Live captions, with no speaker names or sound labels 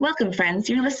Welcome, friends.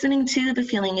 You're listening to The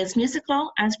Feeling is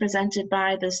Musical as presented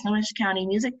by the Snohomish County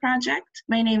Music Project.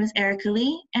 My name is Erica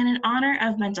Lee, and in honor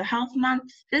of Mental Health Month,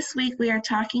 this week we are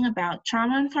talking about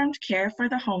trauma-informed care for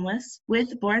the homeless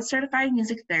with board-certified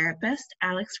music therapist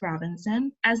Alex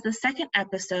Robinson as the second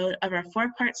episode of our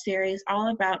four-part series all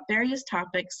about various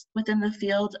topics within the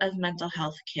field of mental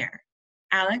health care.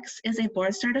 Alex is a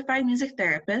board-certified music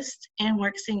therapist and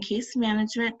works in case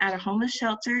management at a homeless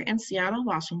shelter in Seattle,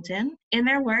 Washington. In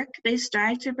their work, they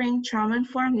strive to bring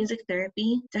trauma-informed music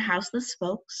therapy to houseless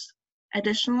folks.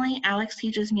 Additionally, Alex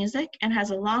teaches music and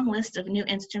has a long list of new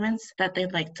instruments that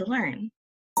they'd like to learn.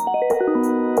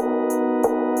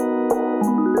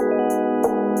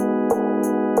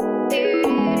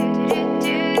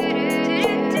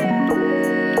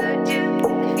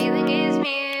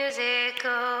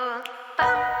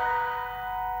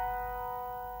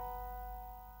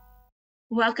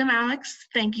 Welcome, Alex.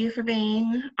 Thank you for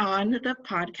being on the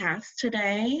podcast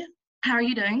today. How are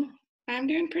you doing? I'm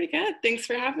doing pretty good. Thanks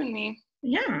for having me.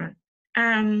 Yeah.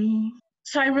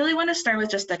 So I really want to start with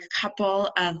just a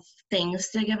couple of things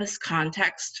to give us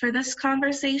context for this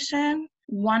conversation.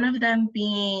 One of them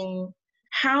being,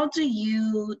 how do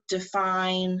you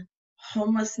define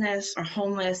homelessness or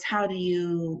homeless? How do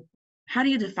you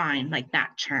define like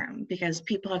that term? Because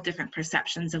people have different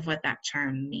perceptions of what that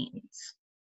term means.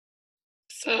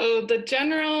 So the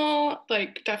general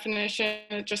definition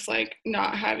is just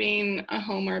not having a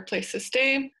home or a place to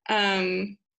stay.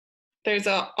 There's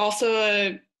also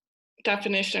a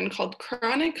definition called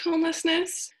chronic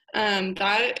homelessness.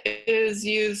 That is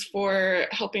used for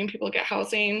helping people get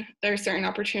housing. There are certain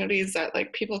opportunities that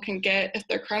people can get if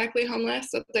they're chronically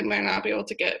homeless that they might not be able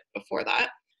to get before that.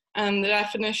 The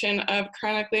definition of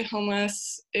chronically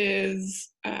homeless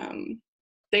is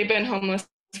they've been homeless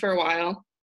for a while,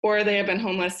 or they have been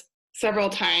homeless several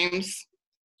times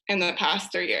in the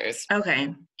past 3 years.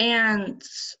 Okay. And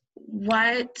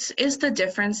what is the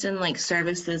difference in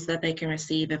services that they can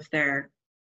receive if they're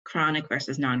chronic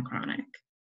versus non-chronic?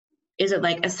 Is it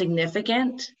a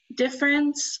significant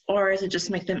difference, or is it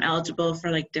just make them eligible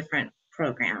for different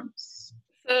programs?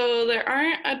 So there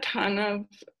aren't a ton of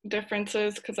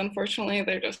differences because unfortunately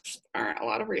there just aren't a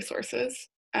lot of resources.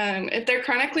 If they're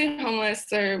chronically homeless,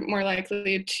 they're more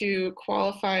likely to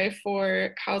qualify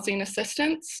for housing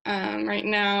assistance. Right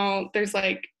now, there's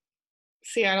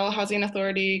Seattle Housing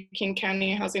Authority, King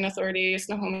County Housing Authority,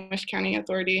 Snohomish County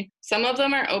Authority. Some of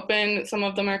them are open, some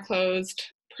of them are closed.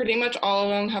 Pretty much all of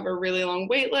them have a really long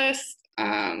wait list.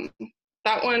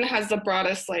 That one has the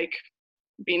broadest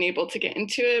being able to get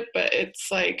into it, but it's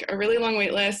a really long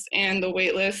wait list, and the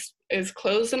wait list is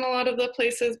closed in a lot of the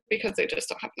places because they just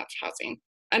don't have enough housing.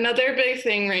 Another big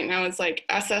thing right now is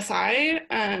SSI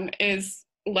is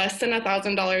less than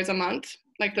 $1,000 a month,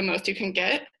 the most you can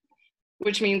get,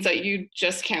 which means that you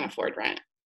just can't afford rent.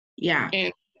 Yeah.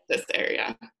 In this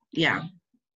area. Yeah.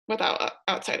 Without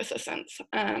outside assistance.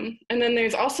 And then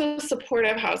there's also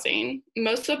supportive housing.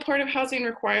 Most supportive housing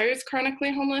requires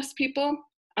chronically homeless people.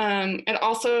 It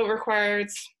also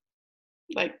requires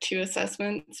 2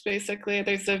 assessments, basically.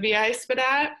 There's the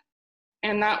VI-SPDAT,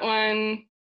 and that one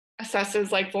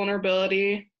assesses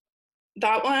vulnerability.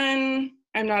 That one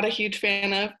I'm not a huge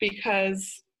fan of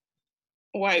because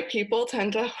white people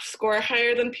tend to score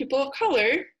higher than people of color.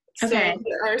 Okay. So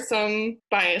there are some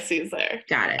biases there.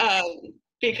 Got it.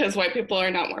 Because white people are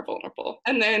not more vulnerable.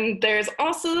 And then there's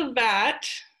also the VAT,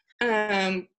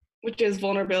 which is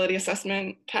Vulnerability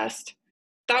Assessment Test.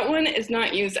 That one is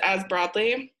not used as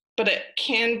broadly, but it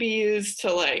can be used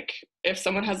to if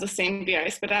someone has the same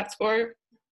VI-SPDAT score,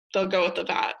 they'll go with the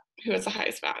VAT, who has the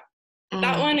highest VAT.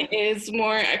 That one is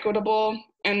more equitable,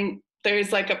 and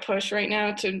there's a push right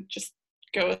now to just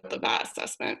go with the VAT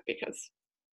assessment because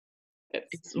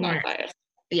it's not biased.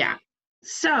 Yeah.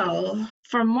 So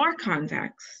for more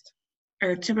context,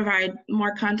 or to provide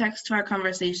more context to our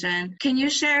conversation, can you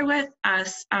share with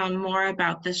us more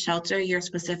about the shelter you're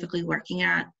specifically working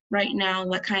at right now?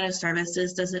 What kind of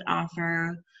services does it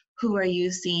offer? Who are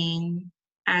you seeing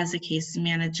as a case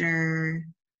manager?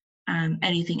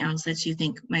 Anything else that you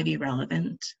think might be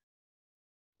relevant?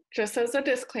 Just as a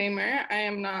disclaimer, I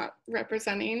am not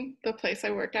representing the place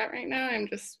I work at right now. I'm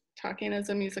just talking as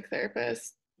a music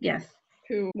therapist. Yes.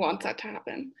 Who wants that to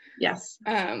happen. Yes.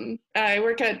 I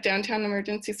work at Downtown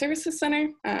Emergency Services Center.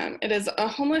 It is a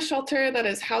homeless shelter that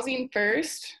is housing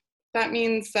first. That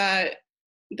means that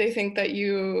they think that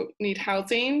you need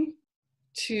housing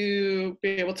to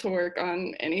be able to work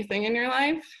on anything in your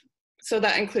life. So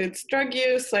that includes drug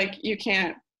use, you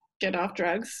can't get off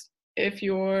drugs if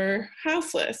you're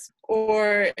houseless.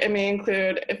 Or it may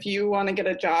include if you want to get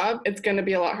a job, it's going to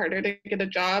be a lot harder to get a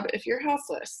job if you're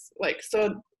houseless. Like,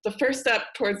 so the first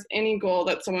step towards any goal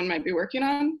that someone might be working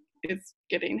on is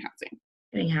getting housing.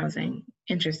 Getting housing.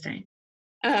 Interesting.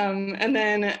 And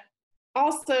then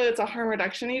also, it's a harm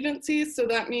reduction agency, so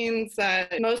that means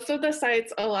that most of the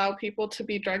sites allow people to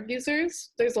be drug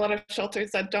users. There's a lot of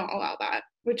shelters that don't allow that,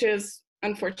 which is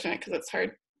unfortunate because it's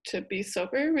hard to be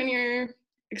sober when you're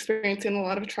experiencing a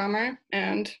lot of trauma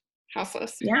and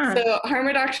houseless. Yeah. So harm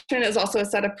reduction is also a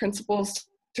set of principles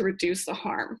to reduce the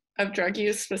harm of drug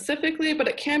use specifically, but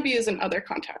it can be used in other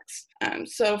contexts.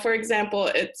 So for example,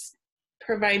 it's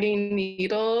providing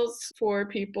needles for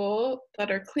people that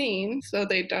are clean so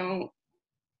they don't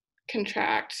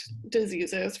contract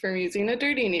diseases from using a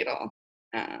dirty needle.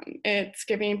 It's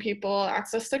giving people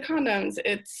access to condoms.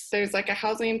 There's like a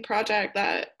housing project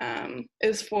that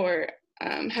is for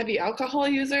heavy alcohol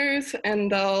users,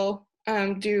 and they'll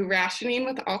do rationing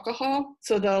with alcohol.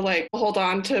 So they'll like hold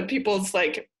on to people's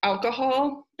like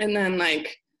alcohol, and then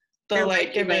like they'll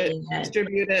like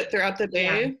distribute it throughout the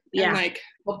day, and like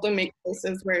help them make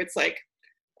places where it's like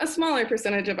a smaller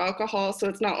percentage of alcohol. So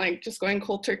it's not like just going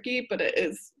cold turkey, but it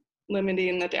is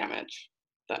limiting the damage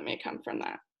that may come from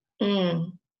that.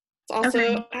 It's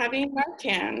also having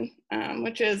Narcan,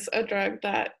 which is a drug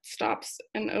that stops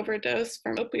an overdose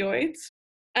from opioids.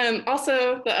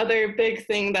 Also, the other big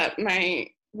thing that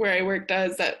where I work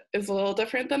does that is a little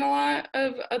different than a lot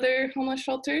of other homeless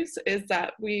shelters is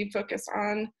that we focus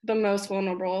on the most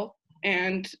vulnerable,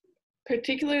 and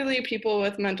particularly people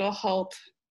with mental health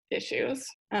issues.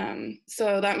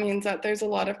 So that means that there's a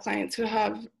lot of clients who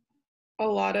have a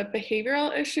lot of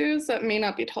behavioral issues that may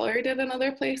not be tolerated in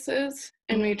other places.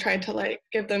 And we try to like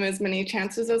give them as many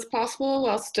chances as possible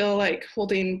while still like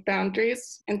holding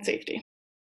boundaries and safety.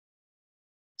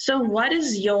 So what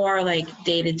is your like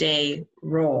day-to-day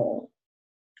role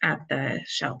at the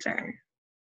shelter?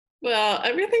 Well,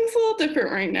 everything's a little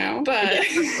different right now, but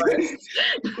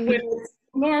when it's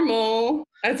normal,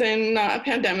 as in not a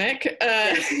pandemic,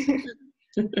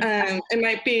 it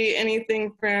might be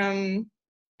anything from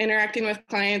interacting with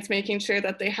clients, making sure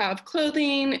that they have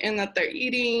clothing and that they're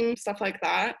eating, stuff like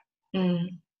that.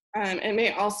 It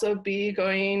may also be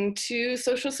going to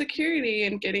Social Security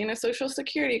and getting a Social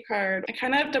Security card. It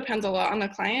kind of depends a lot on the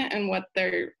client and what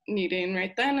they're needing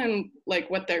right then and like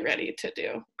what they're ready to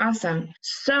do. Awesome.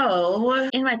 So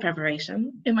in my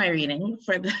preparation, in my reading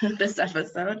for this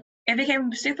episode, it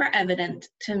became super evident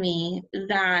to me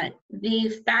that the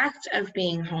fact of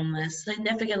being homeless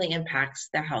significantly impacts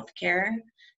the healthcare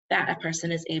that a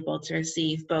person is able to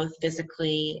receive both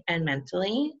physically and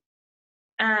mentally.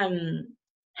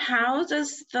 How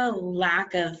does the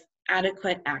lack of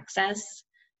adequate access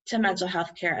to mental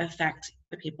health care affect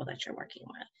the people that you're working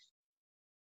with?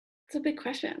 It's a big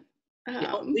question.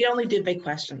 We only do big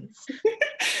questions.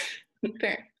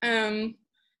 Fair.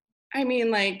 I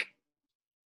mean, like,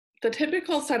 the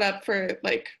typical setup for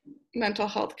like mental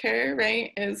health care,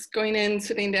 right, is going in,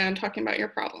 sitting down, talking about your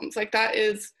problems. Like that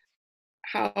is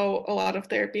how a lot of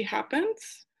therapy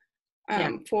happens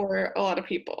for a lot of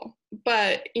people.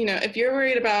 But, you know, if you're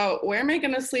worried about where am I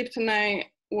going to sleep tonight?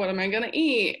 What am I going to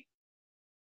eat?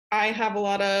 I have a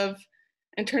lot of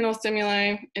internal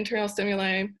stimuli. Internal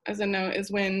stimuli, as a note,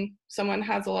 is when someone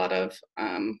has a lot of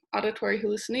auditory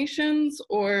hallucinations,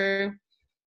 or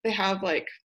they have like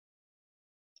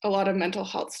a lot of mental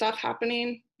health stuff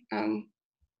happening.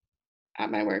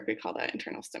 At my work, we call that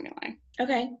internal stimuli.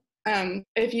 Okay.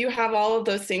 If you have all of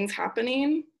those things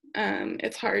happening,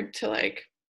 it's hard to like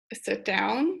sit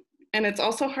down, and it's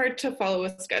also hard to follow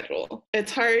a schedule.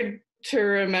 It's hard to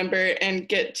remember and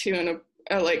get to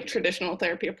a like traditional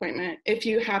therapy appointment. If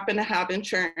you happen to have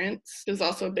insurance, is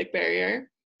also a big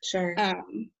barrier. Sure.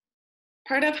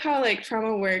 Part of how like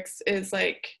trauma works is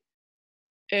like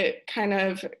it kind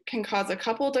of can cause a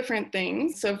couple different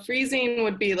things. So freezing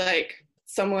would be like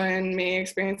someone may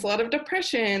experience a lot of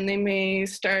depression. They may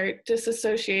start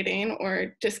disassociating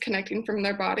or disconnecting from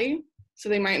their body. So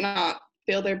they might not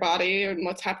feel their body or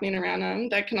what's happening around them.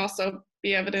 That can also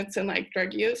be evidence in like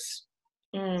drug use.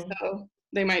 So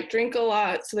they might drink a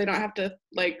lot so they don't have to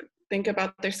like think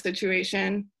about their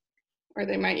situation, or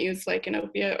they might use like an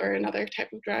opiate or another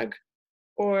type of drug,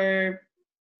 or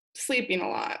sleeping a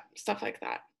lot, stuff like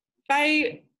that.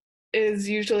 Fight is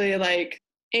usually like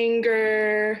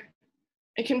anger.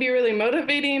 It can be really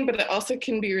motivating, but it also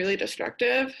can be really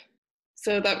destructive.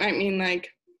 So that might mean like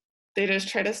they just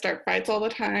try to start fights all the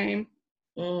time,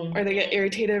 or they get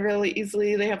irritated really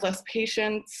easily. They have less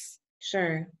patience.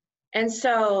 Sure. And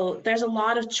so there's a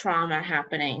lot of trauma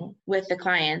happening with the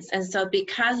clients. And so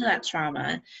because of that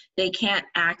trauma, they can't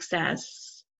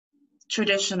access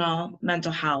traditional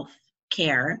mental health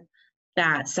care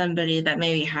that somebody that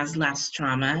maybe has less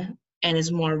trauma and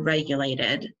is more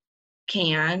regulated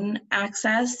can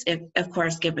access, if of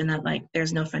course given that like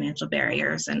there's no financial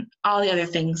barriers and all the other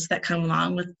things that come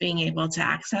along with being able to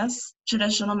access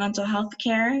traditional mental health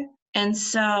care. And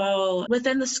so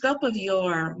within the scope of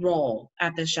your role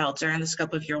at the shelter and the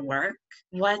scope of your work,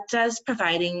 what does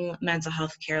providing mental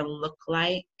health care look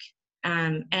like?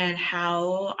 And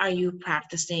how are you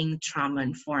practicing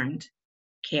trauma-informed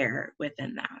care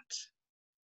within that?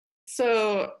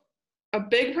 So a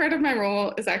big part of my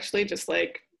role is actually just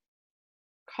like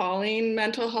calling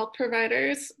mental health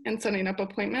providers and setting up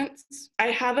appointments. I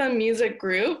have a music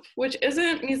group, which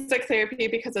isn't music therapy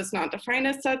because it's not defined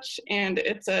as such, and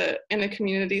it's in a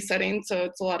community setting, so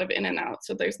it's a lot of in and out,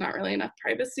 so there's not really enough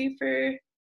privacy for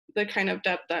the kind of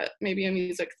depth that maybe a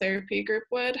music therapy group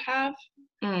would have.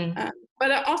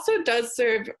 But it also does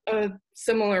serve a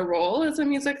similar role as a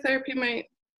music therapy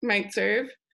might serve.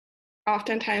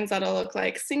 Oftentimes that'll look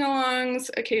like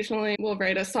sing-alongs. Occasionally we'll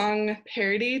write a song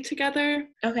parody together.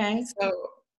 Okay. So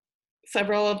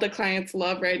several of the clients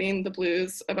love writing the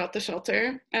blues about the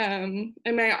shelter.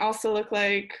 It might also look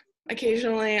like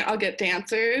occasionally I'll get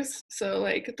dancers. So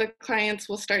like the clients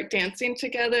will start dancing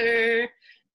together,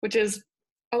 which is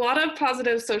a lot of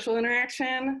positive social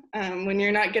interaction. When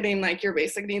you're not getting like your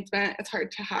basic needs met, it's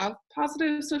hard to have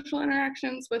positive social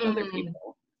interactions with other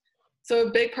people. So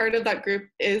a big part of that group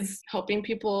is helping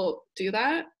people do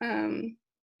that.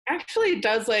 Actually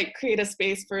does like create a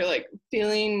space for like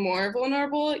feeling more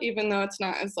vulnerable, even though it's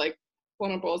not as like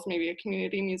vulnerable as maybe a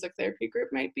community music therapy group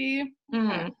might be.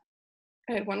 I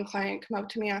had one client come up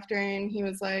to me after and he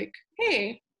was like,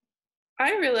 "Hey,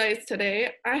 I realized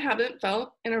today I haven't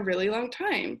felt in a really long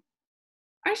time.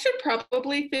 I should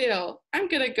probably feel. I'm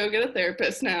gonna go get a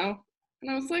therapist now."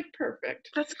 And I was like, perfect.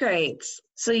 That's great.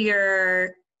 So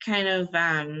you're kind of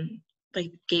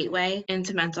like gateway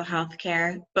into mental health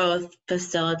care, both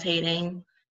facilitating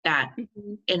that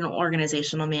in an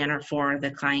organizational manner for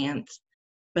the client,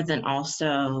 but then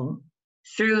also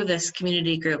through this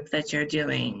community group that you're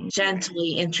doing,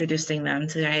 gently introducing them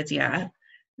to the idea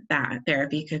that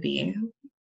therapy could be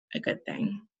a good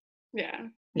thing.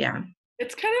 Yeah.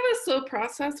 It's kind of a slow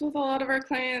process with a lot of our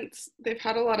clients. They've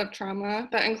had a lot of trauma.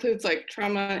 That includes like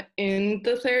trauma in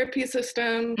the therapy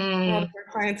system. A lot of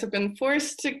our clients have been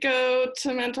forced to go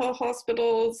to mental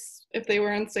hospitals if they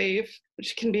were unsafe,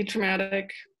 which can be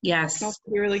traumatic. Yes. It can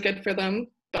also be really good for them.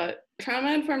 But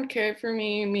trauma-informed care for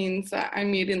me means that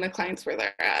I'm meeting the clients where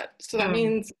they're at. So that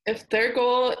means if their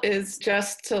goal is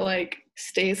just to like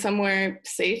stay somewhere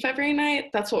safe every night,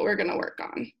 that's what we're going to work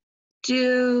on.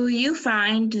 Do you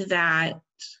find that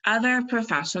other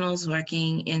professionals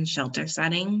working in shelter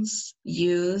settings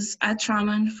use a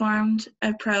trauma-informed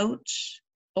approach,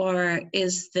 or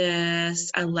is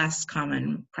this a less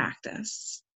common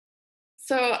practice?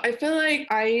 So I feel like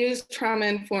I use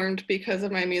trauma-informed because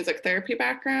of my music therapy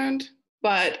background,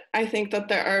 but I think that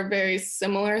there are very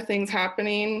similar things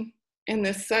happening in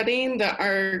this setting that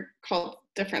are called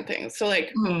different things. So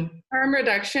like harm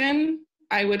reduction,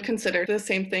 I would consider the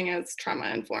same thing as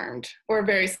trauma-informed or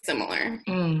very similar.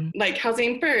 Like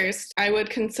Housing First, I would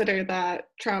consider that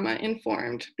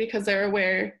trauma-informed because they're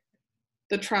aware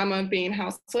the trauma of being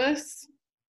houseless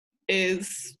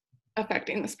is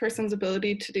affecting this person's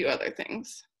ability to do other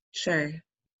things. Sure.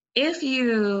 If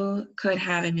you could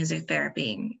have a music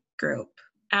therapy group,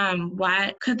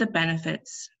 what could the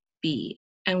benefits be?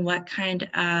 And what kind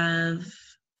of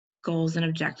goals and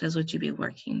objectives would you be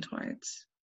working towards?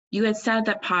 You had said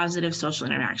that positive social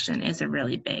interaction is a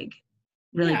really big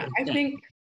thing.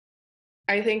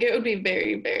 I think it would be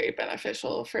very, very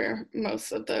beneficial for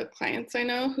most of the clients I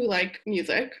know who like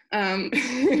music.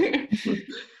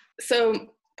 So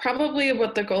probably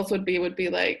what the goals would be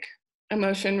like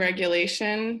emotion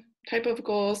regulation type of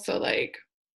goals. So like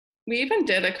we even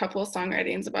did a couple of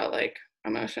songwritings about like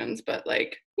emotions, but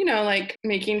like, you know, like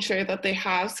making sure that they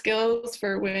have skills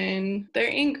for when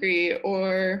they're angry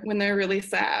or when they're really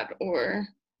sad or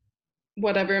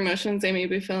whatever emotions they may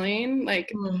be feeling,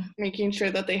 like making sure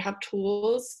that they have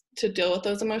tools to deal with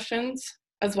those emotions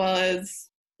as well as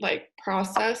like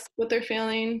process what they're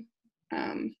feeling.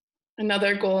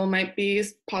 Another goal might be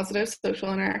positive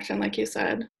social interaction, like you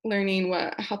said, learning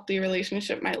what a healthy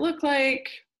relationship might look like,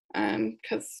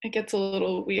 because it gets a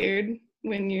little weird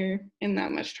when you're in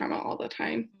that much trauma all the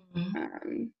time.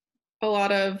 A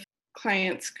lot of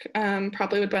clients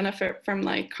probably would benefit from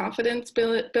like confidence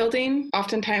building.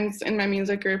 Oftentimes in my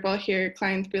music group, I'll hear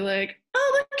clients be like,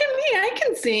 "Oh, look at hey, I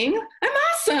can sing. I'm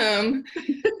awesome.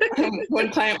 One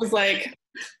client was like,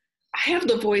 I have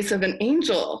the voice of an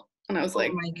angel. And I was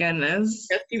like, oh my goodness.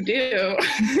 yes, you do.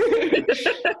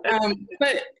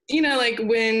 But, like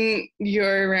when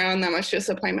you're around that much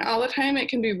disappointment all the time, it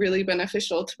can be really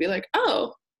beneficial to be like,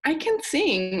 oh, I can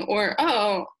sing, or,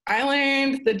 oh, I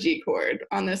learned the G chord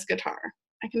on this guitar.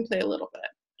 I can play a little bit.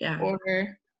 Yeah. Or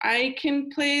I can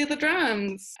play the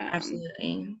drums.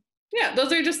 Absolutely. Yeah,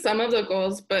 those are just some of the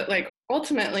goals, but like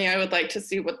ultimately I would like to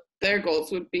see what their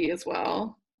goals would be as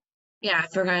well. Yeah,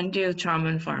 if we're going to do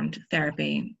trauma-informed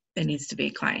therapy, it needs to be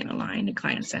client-aligned and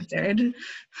client-centered.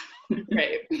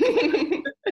 Right.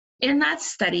 In that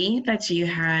study that you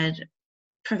had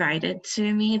provided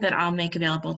to me that I'll make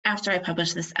available after I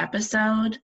publish this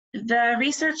episode, the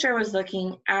researcher was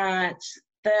looking at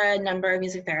the number of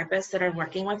music therapists that are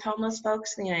working with homeless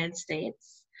folks in the United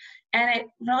States. And it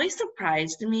really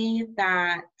surprised me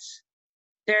that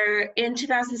in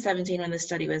 2017, when the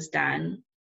study was done,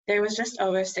 there was just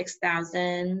over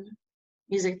 6,000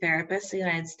 music therapists in the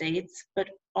United States, but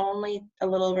only a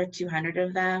little over 200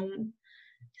 of them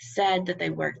said that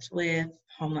they worked with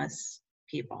homeless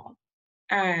people.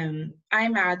 I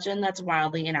imagine that's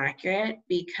wildly inaccurate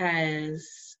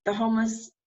because the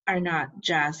homeless are not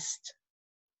just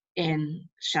in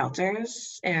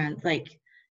shelters and like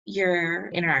you're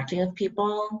interacting with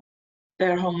people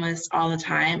that are homeless all the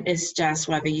time. It's just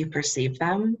whether you perceive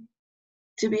them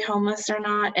to be homeless or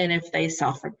not, and if they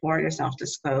self-report or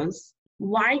self-disclose.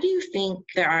 Why do you think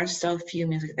there are so few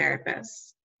music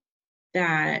therapists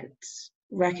that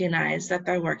recognize that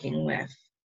they're working with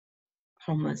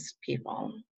homeless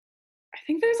people? I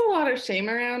think there's a lot of shame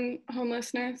around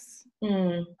homelessness.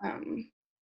 Mm.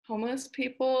 Homeless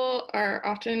people are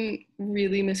often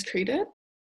really mistreated.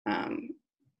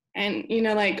 And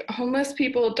like homeless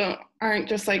people aren't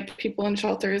just like people in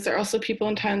shelters. They're also people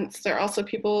in tents. They're also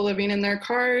people living in their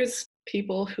cars,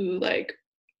 people who like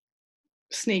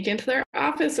sneak into their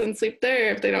office and sleep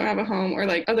there if they don't have a home, or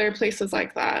like other places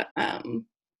like that.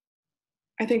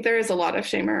 I think there is a lot of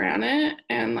shame around it,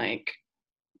 and like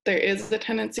there is the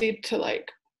tendency to like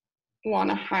want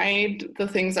to hide the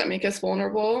things that make us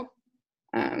vulnerable.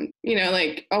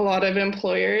 Like a lot of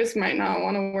employers might not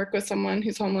want to work with someone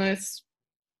who's homeless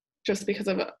just because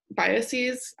of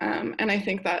biases. And I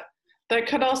think that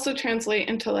could also translate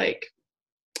into like,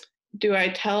 do I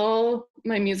tell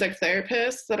my music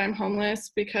therapist that I'm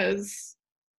homeless? Because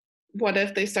what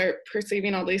if they start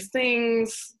perceiving all these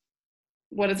things?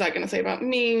 What is that going to say about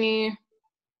me?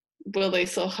 Will they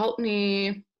still help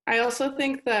me? I also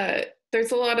think that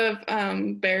there's a lot of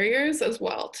barriers as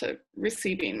well to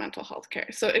receiving mental health care.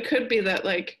 So it could be that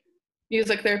like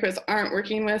music therapists aren't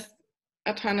working with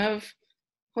a ton of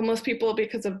homeless people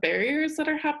because of barriers that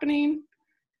are happening.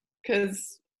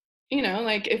 Because,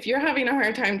 like if you're having a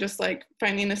hard time just like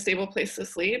finding a stable place to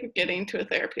sleep, getting to a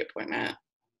therapy appointment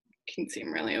can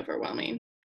seem really overwhelming.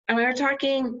 And we were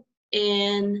talking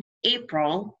in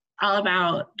April all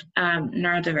about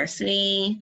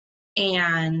neurodiversity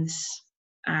and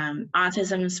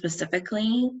autism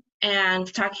specifically,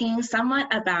 and talking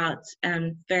somewhat about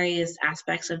various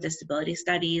aspects of disability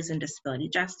studies and disability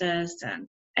justice and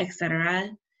etc.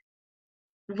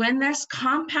 When there's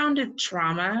compounded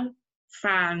trauma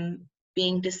from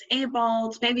being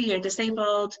disabled, maybe you're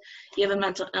disabled, you have a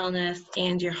mental illness,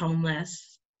 and you're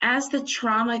homeless, as the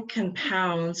trauma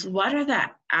compounds, what are the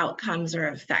outcomes or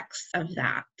effects of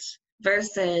that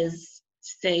versus,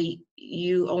 say,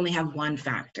 you only have one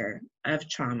factor of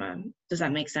trauma? Does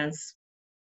that make sense?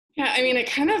 Yeah, I mean, it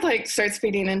kind of like starts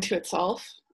feeding into itself,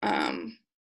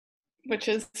 which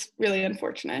is really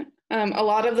unfortunate. A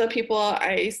lot of the people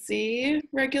I see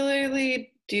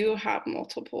regularly do have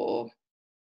multiple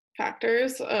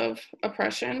factors of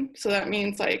oppression. So that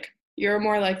means like you're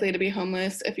more likely to be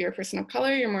homeless if you're a person of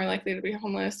color, you're more likely to be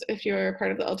homeless if you're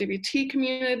part of the LGBT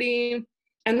community.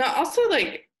 And that also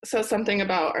like says something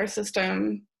about our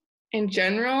system in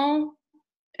general,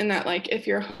 in that like if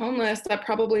you're homeless, that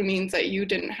probably means that you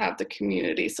didn't have the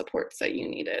community supports that you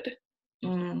needed.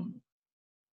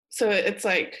 So it's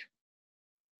like,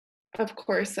 of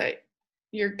course, that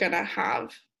you're gonna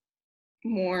have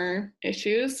more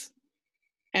issues,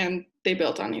 and they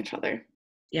build on each other.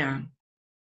 Yeah.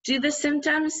 Do the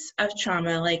symptoms of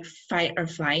trauma, like fight or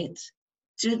flight,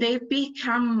 do they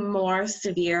become more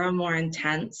severe or more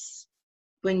intense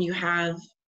when you have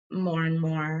more and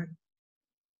more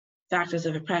factors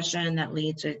of oppression that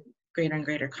lead to greater and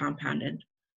greater compounded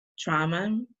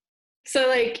trauma? So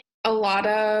like a lot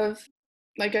of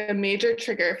like a major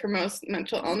trigger for most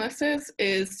mental illnesses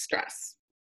is stress.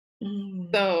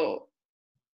 So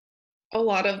a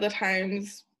lot of the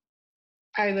times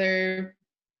either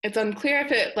it's unclear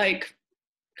if it like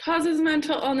causes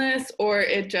mental illness or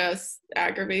it just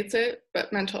aggravates it,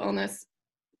 but mental illness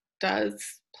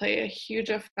does play a huge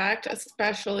effect,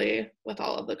 especially with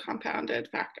all of the compounded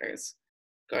factors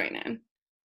going in.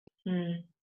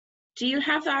 Do you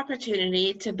have the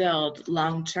opportunity to build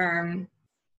long-term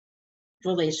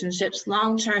relationships?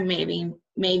 Long-term,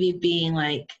 maybe being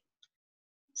like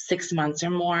 6 months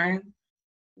or more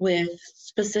with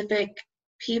specific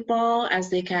people as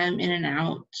they come in and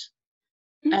out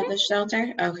of the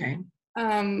shelter? Okay.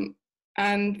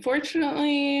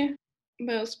 Unfortunately,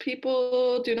 most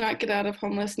people do not get out of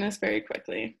homelessness very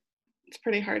quickly. It's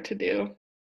pretty hard to do.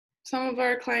 Some of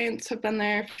our clients have been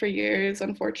there for years,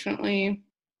 unfortunately.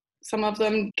 Some of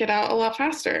them get out a lot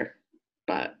faster,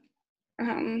 but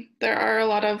there are a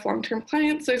lot of long-term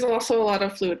clients. There's also a lot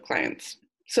of fluid clients.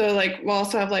 So like we'll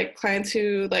also have like clients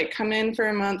who like come in for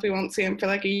a month, we won't see them for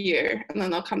like a year, and then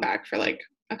they'll come back for like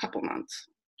a couple months.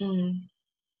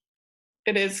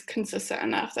 It is consistent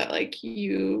enough that like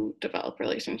you develop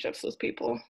relationships with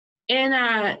people. In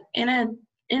a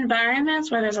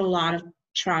environments where there's a lot of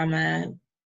trauma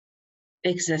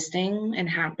existing and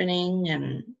happening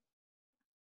and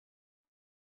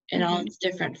in all its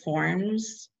different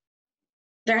forms,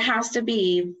 there has to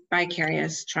be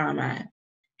vicarious trauma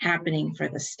happening for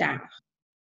the staff.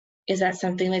 Is that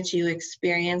something that you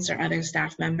experience or other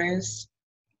staff members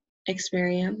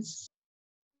experience?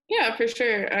 Yeah, for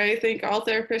sure. I think all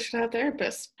therapists should have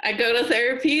therapists. I go to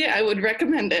therapy, I would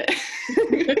recommend it.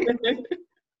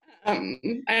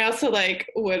 I also like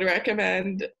would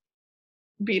recommend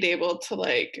being able to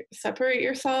like separate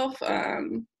yourself.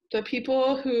 The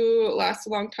people who last a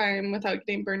long time without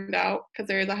getting burned out, because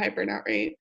there is a high burnout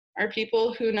rate, are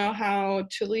people who know how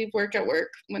to leave work at work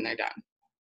when they're done.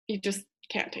 You just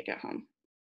can't take it home.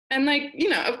 And like, you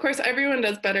know, of course, everyone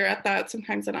does better at that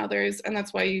sometimes than others. And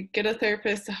that's why you get a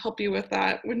therapist to help you with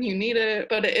that when you need it.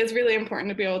 But it is really important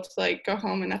to be able to like go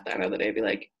home and at the end of the day be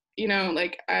like, you know,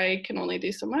 like I can only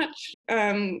do so much.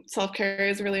 Self-care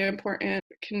is really important.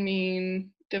 It can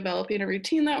mean developing a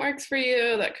routine that works for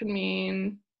you. That could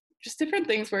mean just different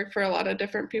things work for a lot of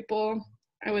different people.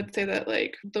 I would say that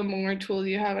like the more tools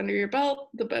you have under your belt,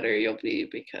 the better you'll be,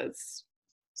 because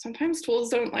sometimes tools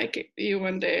don't like you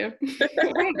one day. I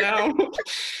don't know.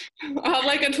 I'll have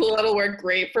like a tool that'll work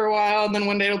great for a while, and then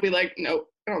one day it'll be like, nope.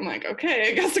 And I'm like, okay,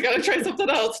 I guess I gotta try something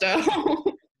else now.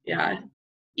 Yeah.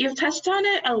 You've touched on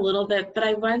it a little bit, but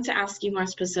I wanted to ask you more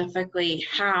specifically,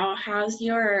 how's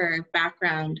your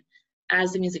background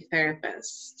as a music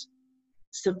therapist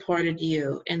supported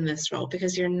you in this role?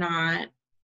 Because you're not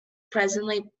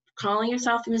presently calling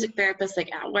yourself a music therapist,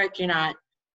 like at work, you're not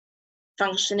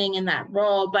functioning in that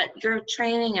role, but you're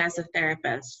training as a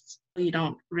therapist. You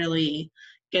don't really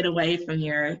get away from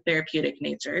your therapeutic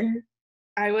nature.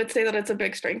 I would say that it's a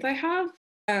big strength I have.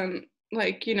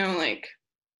 Like, you know, like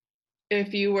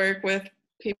if you work with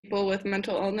people with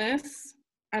mental illness,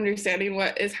 understanding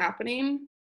what is happening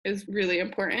is really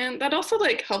important. That also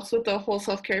like helps with the whole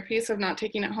self-care piece of not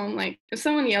taking it home. Like if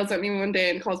someone yells at me one day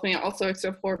and calls me all sorts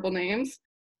of horrible names,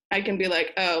 I can be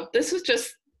like, oh, this is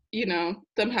just, you know,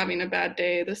 them having a bad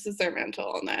day. This is their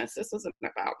mental illness. This isn't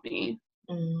about me.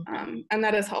 And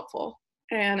that is helpful.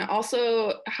 And it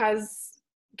also has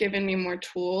given me more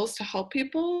tools to help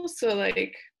people. So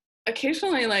like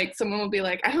occasionally like someone will be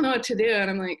like, I don't know what to do. And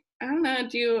I'm like, I don't know,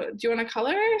 do you want to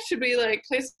color? Should we like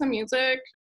play some music?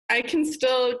 I can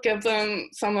still give them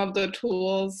some of the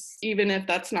tools, even if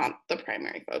that's not the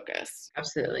primary focus.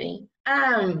 Absolutely.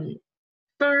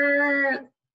 For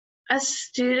a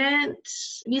student,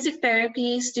 music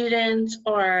therapy student,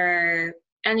 or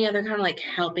any other kind of like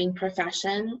helping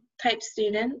profession type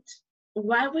student,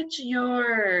 what would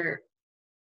your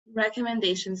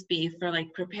recommendations be for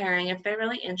like preparing if they're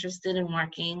really interested in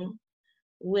working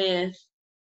with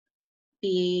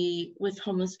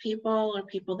homeless people or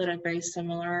people that have very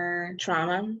similar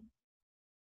trauma?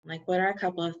 Like what are a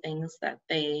couple of things that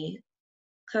they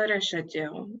could or should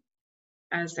do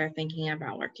as they're thinking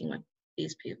about working with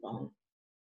these people?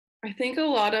 I think a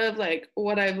lot of like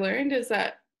what I've learned is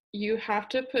that you have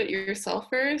to put yourself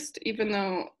first, even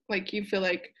though like you feel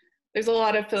like there's a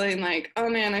lot of feeling like, oh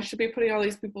man, I should be putting all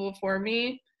these people before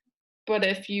me. But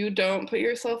if you don't put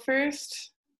yourself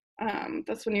first,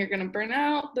 that's when you're going to burn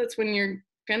out. That's when you're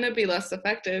going to be less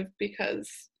effective because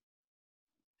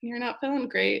you're not feeling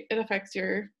great. It affects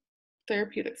your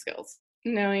therapeutic skills.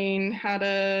 Knowing how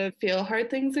to feel hard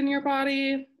things in your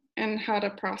body and how to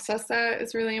process that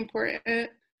is really important.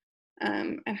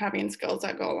 And having skills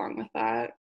that go along with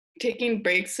that. Taking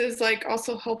breaks is like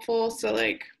also helpful. So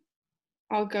like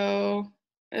I'll go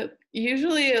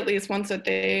Usually at least once a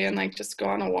day, and like just go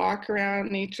on a walk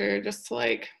around nature just to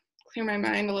like clear my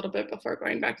mind a little bit before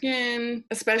going back in,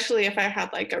 especially if I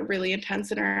had like a really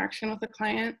intense interaction with a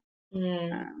client.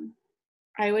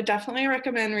 I would definitely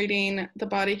recommend reading The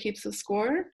Body Keeps the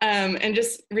Score, and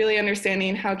just really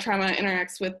understanding how trauma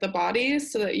interacts with the body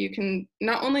so that you can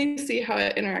not only see how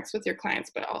it interacts with your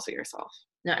clients, but also yourself.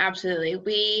 No, absolutely.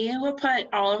 We will put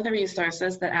all of the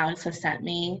resources that Alex has sent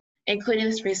me, including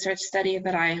this research study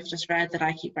that I have just read that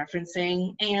I keep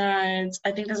referencing. And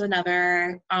I think there's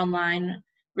another online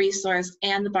resource,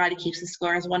 and The Body Keeps the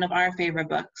Score is one of our favorite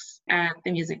books at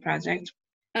the Music Project.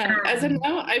 As a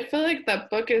note, I feel like that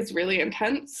book is really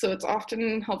intense, so it's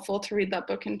often helpful to read that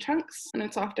book in chunks, and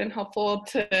it's often helpful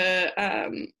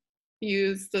to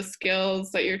use the skills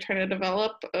that you're trying to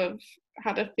develop of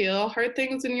how to feel hard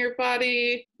things in your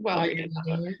body while reading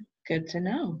that book. Good to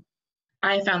know.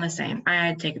 I found the same. I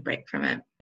had to take a break from it.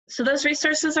 So those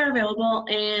resources are available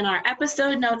in our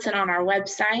episode notes and on our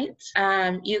website.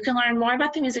 You can learn more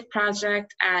about the Music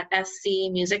Project at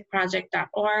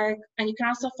scmusicproject.org. And you can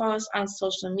also follow us on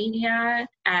social media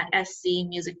at SC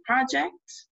Music Project.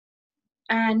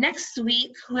 Next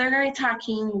week, we're going to be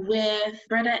talking with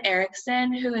Britta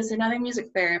Erickson, who is another music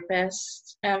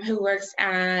therapist who works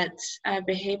at a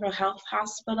behavioral health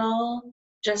hospital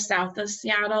just south of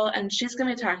Seattle, and she's going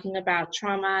to be talking about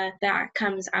trauma that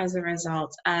comes as a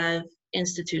result of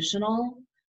institutional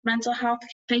mental health.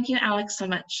 Thank you, Alex, so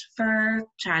much for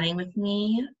chatting with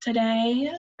me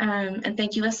today. And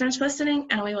thank you, listeners, for listening,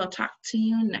 and we will talk to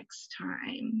you next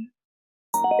time.